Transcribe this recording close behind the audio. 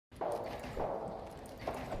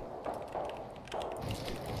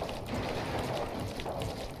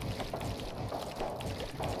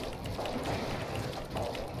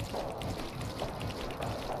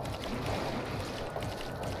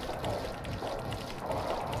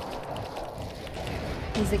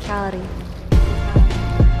musicality.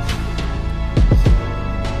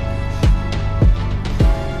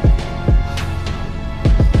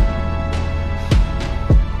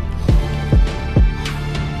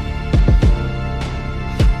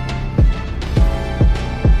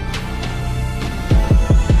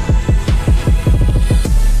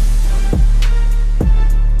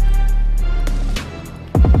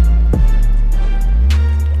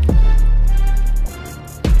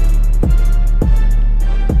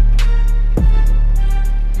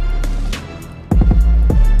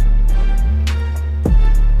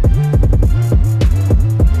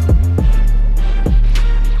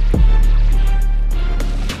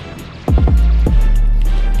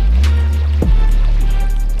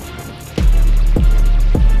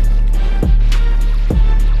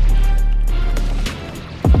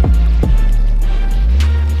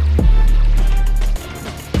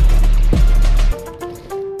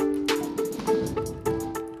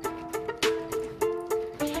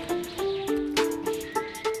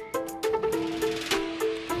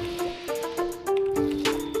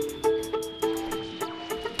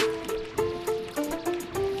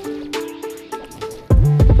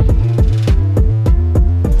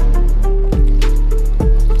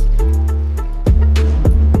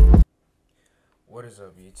 What is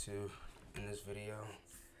up, YouTube? In this video,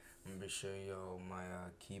 I'm gonna be showing y'all my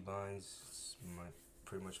keybinds,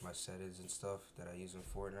 pretty much my settings and stuff that I use in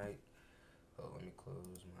Fortnite. Oh, let me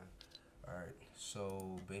close my. Alright,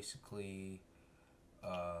 so basically,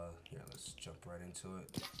 here, let's jump right into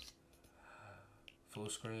it. Full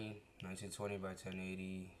screen, 1920 by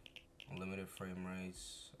 1080, unlimited frame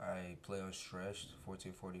rates. I play on stretched,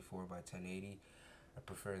 1444 by 1080. I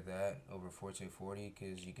prefer that over 1440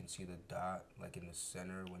 because you can see the dot like in the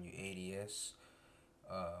center when you ADS,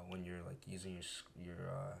 when you're like using your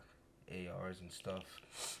ARs and stuff,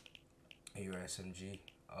 your SMG.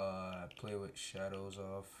 I play with shadows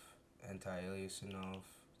off, anti-aliasing off,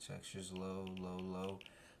 textures low, low, low.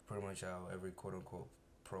 Pretty much how every quote-unquote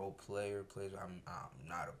pro player plays. I'm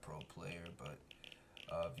not a pro player, but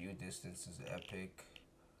view distance is epic.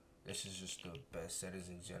 This is just the best settings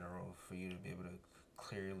in general for you to be able to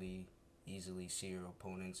clearly, easily see your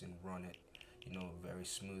opponents and run it. You know, very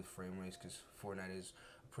smooth frame rates because Fortnite is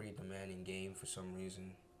a pretty demanding game for some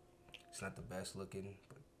reason. It's not the best looking,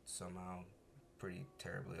 but somehow pretty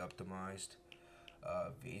terribly optimized.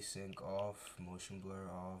 VSync off, motion blur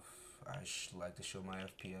off. I like to show my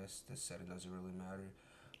FPS. This setting doesn't really matter,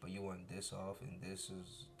 but you want this off, and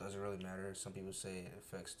doesn't really matter. Some people say it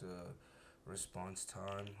affects the response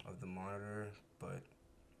time of the monitor, but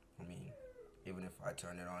I mean, even if I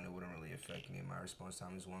turn it on, it wouldn't really affect me. My response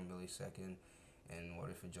time is 1 millisecond, and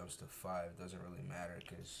what if it jumps to 5? It doesn't really matter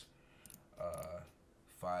because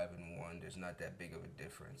 5 and 1, there's not that big of a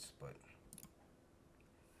difference. But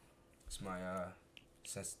it's my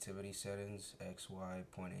sensitivity settings, XY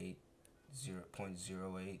 0.08,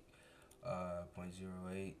 0.08.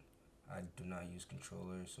 I do not use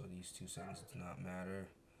controllers, so these two settings do not matter.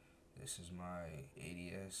 This is my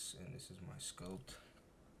ADS, and this is my scoped.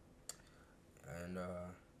 And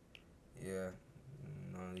yeah,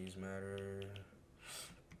 none of these matter.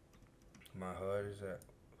 My HUD is at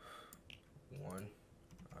 1.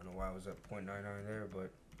 I don't know why I was at 0.99 there,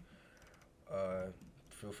 but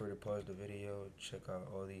feel free to pause the video, check out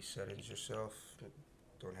all these settings yourself.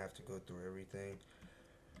 Don't have to go through everything.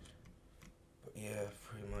 But yeah,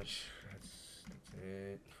 pretty much that's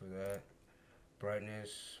it for that.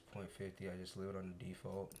 Brightness 0.50. I just leave it on the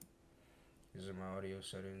default. These are my audio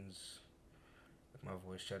settings. My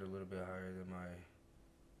voice chat a little bit higher than my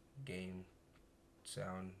game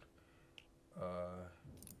sound.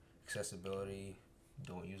 Accessibility,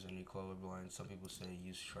 don't use any colorblind. Some people say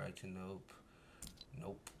use try to nope.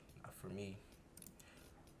 Nope, not for me.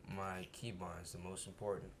 My keybinds, the most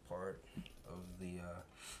important part of the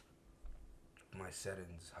my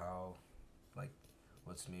settings, how like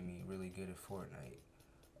what's made me really good at Fortnite.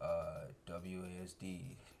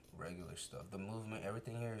 WASD, regular stuff. The movement,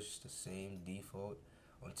 everything here is just the same default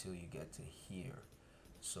until you get to here.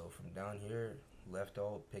 So from down here, left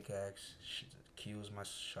alt, pickaxe, Q is my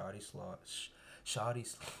shoddy slot,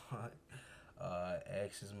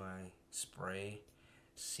 X is my spray,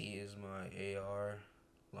 C is my AR,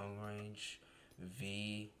 long range,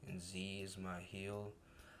 V and Z is my heal.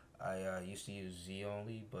 I used to use Z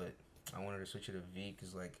only, but I wanted to switch it to V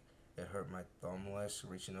because like it hurt my thumb less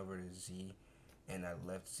reaching over to Z, and I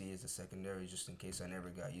left Z as a secondary just in case I never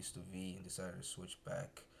got used to V and decided to switch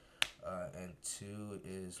back. And 2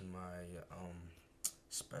 is my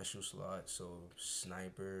special slot, so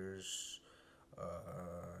snipers,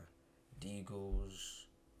 deagles,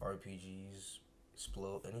 RPGs,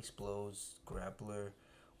 explodes, grappler,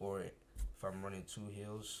 or if I'm running 2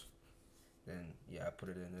 heals, then yeah, I put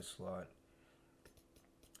it in this slot.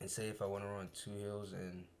 And say if I want to run 2 heals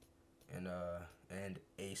and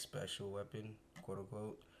a special weapon, quote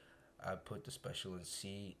unquote, I put the special in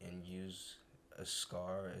C and use a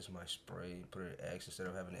scar as my spray, put it at X instead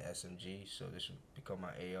of having an SMG. So this would become my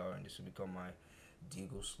AR, and this would become my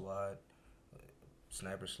deagle slot,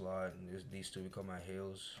 sniper slot, and these two become my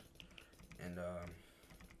heals. And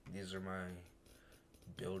these are my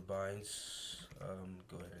build binds.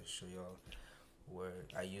 Go ahead and show y'all where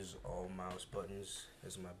I use all mouse buttons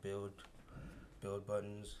as my build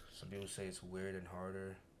buttons. Some people say it's weird and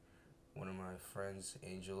harder. One of my friends,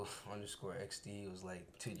 Angel underscore XD, was like,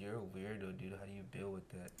 dude, you're a weirdo, dude. How do you build with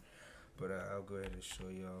that? But I'll go ahead and show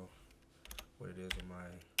y'all what it is on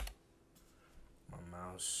my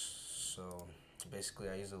mouse. So basically,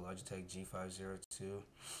 I use the Logitech G502.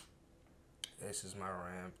 This is my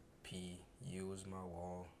ramp. PU is my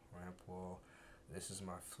ramp wall. This is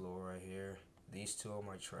my floor right here. These two are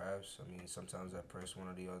my traps. I mean, sometimes I press one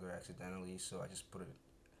or the other accidentally, so I just put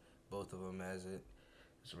both of them as it.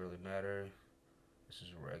 Doesn't really matter. This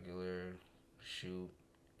is regular, shoot,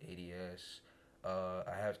 ADS.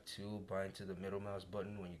 I have 2 bind to the middle mouse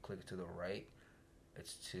button. When you click it to the right,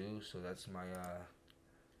 it's 2. So that's my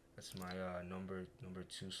number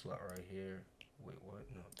 2 slot right here. Wait, what?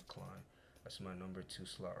 No, decline. That's my number 2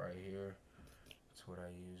 slot right here. That's what I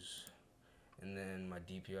use. And then my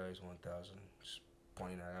DPI is 1000. Just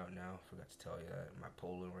pointing that out now. Forgot to tell you that. My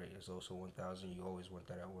polling rate is also 1000. You always want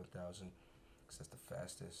that at 1000 because that's the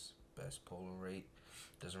fastest, best polling rate.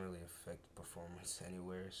 Doesn't really affect performance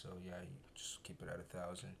anywhere. So yeah, you just keep it at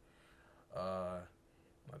 1000.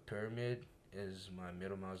 My pyramid is my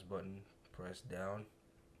middle mouse button. Press down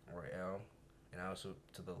or L. And also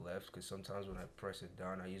to the left, because sometimes when I press it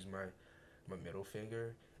down, I use my middle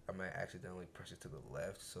finger. I might accidentally press it to the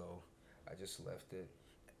left, so I just left it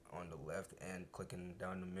on the left and clicking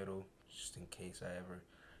down the middle just in case I ever,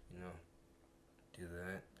 do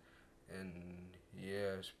that. And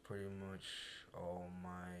yeah, it's pretty much all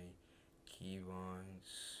my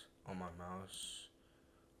keybinds on my mouse.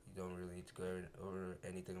 You don't really need to go over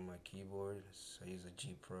anything on my keyboard. So I use a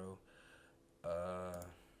G Pro.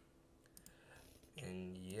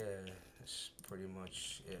 And yeah, that's pretty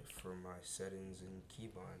much it for my settings and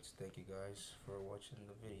keybinds. Thank you guys for watching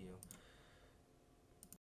the video.